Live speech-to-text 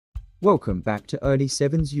Welcome back to Early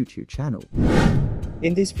 7's YouTube channel.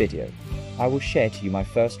 In this video, I will share to you my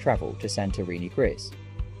first travel to Santorini, Greece.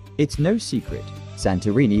 It's no secret,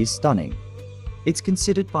 Santorini is stunning. It's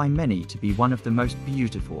considered by many to be one of the most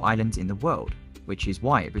beautiful islands in the world, which is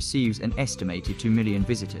why it receives an estimated 2 million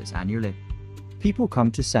visitors annually. People come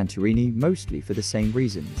to Santorini mostly for the same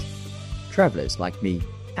reasons. Travelers like me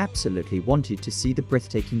absolutely wanted to see the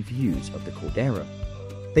breathtaking views of the caldera.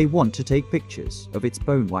 They want to take pictures of its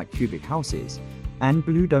bone-white cubic houses and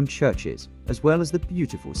blue-domed churches, as well as the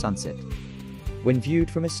beautiful sunset. When viewed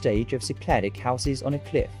from a stage of Cycladic houses on a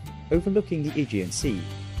cliff overlooking the Aegean Sea,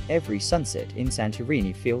 every sunset in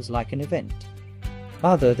Santorini feels like an event.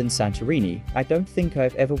 Other than Santorini, I don't think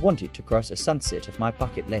I've ever wanted to cross a sunset of my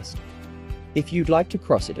bucket list. If you'd like to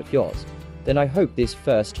cross it of yours, then I hope this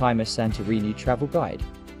first-timer Santorini travel guide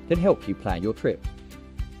can help you plan your trip.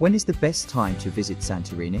 When is the best time to visit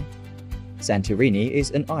Santorini? Santorini is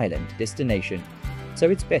an island destination, so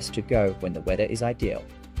it's best to go when the weather is ideal.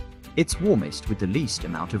 It's warmest with the least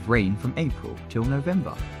amount of rain from April till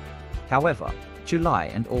November. However, July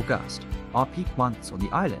and August are peak months on the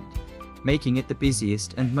island, making it the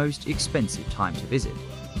busiest and most expensive time to visit.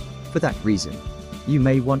 For that reason, you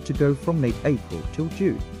may want to go from late April till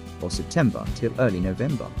June, or September till early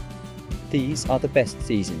November. These are the best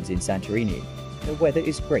seasons in Santorini. The weather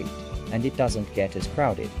is great, and it doesn't get as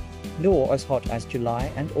crowded, nor as hot as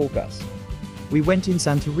July and August. We went in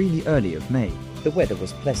Santorini early of May. The weather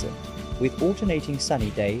was pleasant, with alternating sunny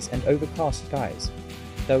days and overcast skies,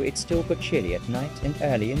 though it's still but chilly at night and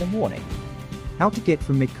early in the morning. How to get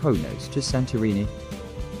from Mykonos to Santorini?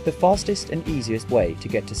 The fastest and easiest way to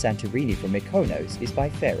get to Santorini from Mykonos is by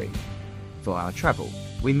ferry. For our travel,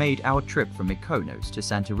 we made our trip from Mykonos to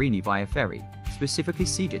Santorini via ferry, specifically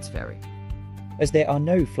Sigid's ferry. As there are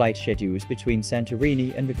no flight schedules between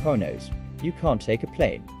Santorini and Mykonos, you can't take a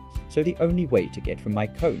plane, so the only way to get from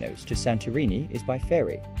Mykonos to Santorini is by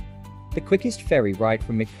ferry. The quickest ferry ride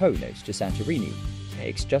from Mykonos to Santorini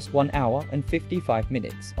takes just 1 hour and 55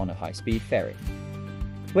 minutes on a high-speed ferry.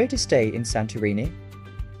 Where to stay in Santorini?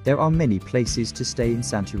 There are many places to stay in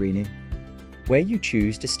Santorini. Where you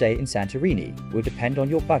choose to stay in Santorini will depend on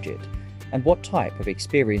your budget and what type of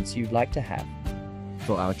experience you'd like to have.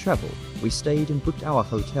 For our travel, we stayed and booked our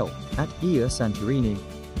hotel at Ia Santorini.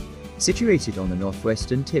 Situated on the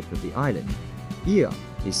northwestern tip of the island, Ia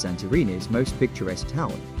is Santorini's most picturesque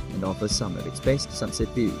town and offers some of its best sunset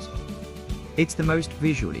views. It's the most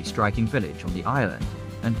visually striking village on the island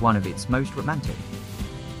and one of its most romantic.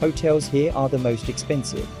 Hotels here are the most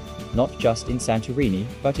expensive, not just in Santorini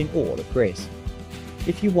but in all of Greece.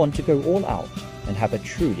 If you want to go all out and have a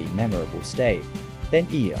truly memorable stay, then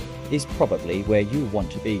Ia is probably where you want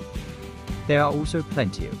to be. There are also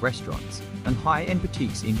plenty of restaurants and high-end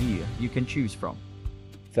boutiques in Ia you can choose from.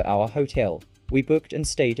 For our hotel, we booked and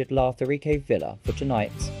stayed at La Tbilisi Villa for 2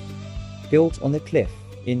 nights. Built on the cliff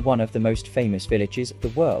in one of the most famous villages of the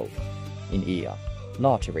world, in Ia,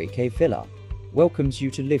 La Tbilisi Villa welcomes you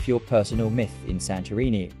to live your personal myth in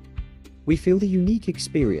Santorini. We feel the unique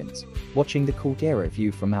experience watching the caldera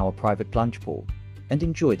view from our private plunge pool and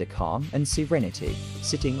enjoy the calm and serenity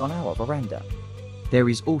sitting on our veranda. There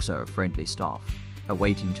is also a friendly staff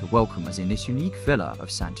awaiting to welcome us in this unique villa of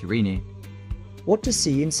Santorini. What to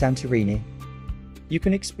see in Santorini? You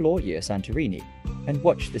can explore Ia Santorini and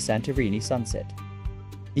watch the Santorini sunset.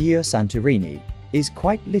 Ia Santorini is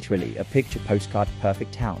quite literally a picture postcard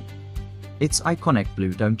perfect town. Its iconic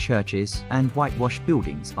blue-domed churches and whitewashed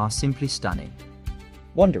buildings are simply stunning.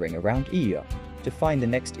 Wandering around Ia to find the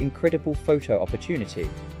next incredible photo opportunity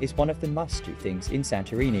is one of the must-do things in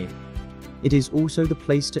Santorini. It is also the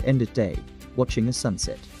place to end a day, watching a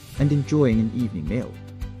sunset, and enjoying an evening meal.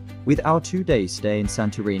 With our 2-day stay in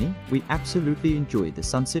Santorini, we absolutely enjoyed the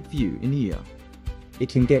sunset view in Ia. It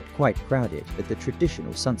can get quite crowded at the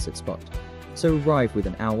traditional sunset spot, so arrive with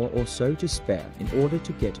an hour or so to spare in order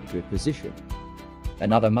to get a good position.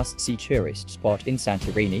 Another must-see tourist spot in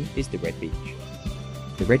Santorini is the Red Beach.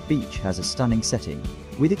 The Red Beach has a stunning setting,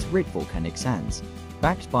 with its red volcanic sands,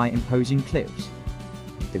 backed by imposing cliffs.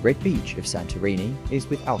 The Red Beach of Santorini is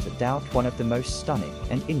without a doubt one of the most stunning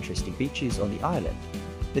and interesting beaches on the island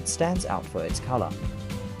that stands out for its color.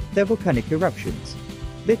 Their volcanic eruptions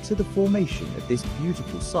led to the formation of this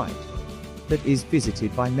beautiful site that is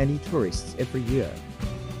visited by many tourists every year.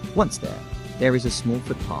 Once there is a small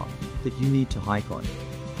footpath that you need to hike on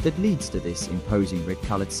that leads to this imposing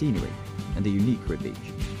red-colored scenery and the unique Red Beach.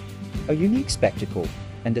 A unique spectacle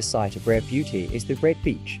and a site of rare beauty is the Red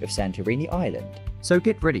Beach of Santorini Island. So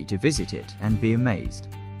get ready to visit it and be amazed.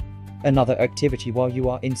 Another activity while you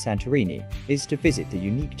are in Santorini is to visit the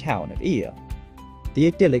unique town of Ia. The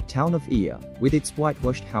idyllic town of Ia, with its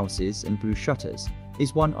whitewashed houses and blue shutters,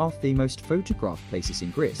 is one of the most photographed places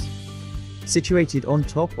in Greece. Situated on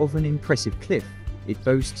top of an impressive cliff, it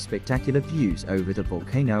boasts spectacular views over the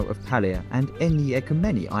volcano of Palia and any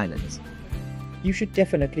Ecumeni Islands. You should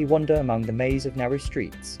definitely wander among the maze of narrow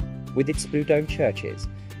streets, with its blue dome churches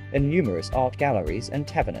and numerous art galleries and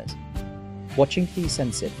tavernas. Watching the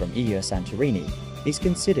sunset from Ia Santorini is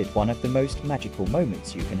considered one of the most magical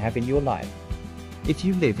moments you can have in your life. If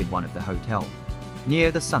you live in one of the hotels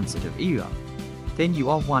near the sunset of Ia, then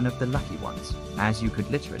you are one of the lucky ones, as you could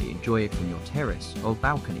literally enjoy it from your terrace or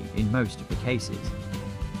balcony in most of the cases.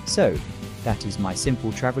 So, that is my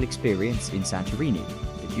simple travel experience in Santorini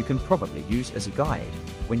that you can probably use as a guide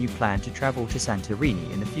when you plan to travel to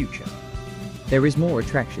Santorini in the future. There is more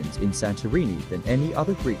attractions in Santorini than any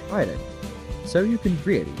other Greek island, so you can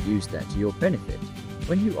really use that to your benefit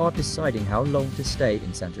when you are deciding how long to stay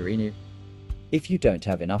in Santorini. If you don't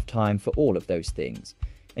have enough time for all of those things,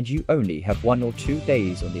 and you only have 1 or 2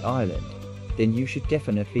 days on the island, then you should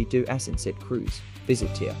definitely do a sunset cruise,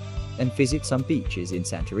 visit here, and visit some beaches in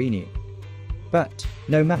Santorini. But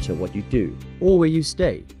no matter what you do, or where you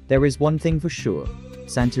stay, there is one thing for sure: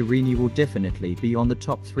 Santorini will definitely be on the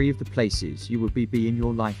top 3 of the places you will be in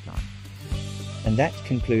your lifetime. And that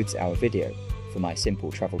concludes our video for my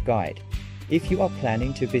simple travel guide if you are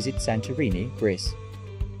planning to visit Santorini, Greece.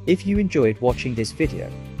 If you enjoyed watching this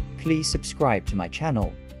video, please subscribe to my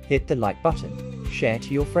channel, hit the like button, share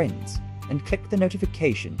to your friends, and click the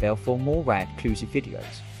notification bell for more rad exclusive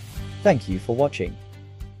videos. Thank you for watching.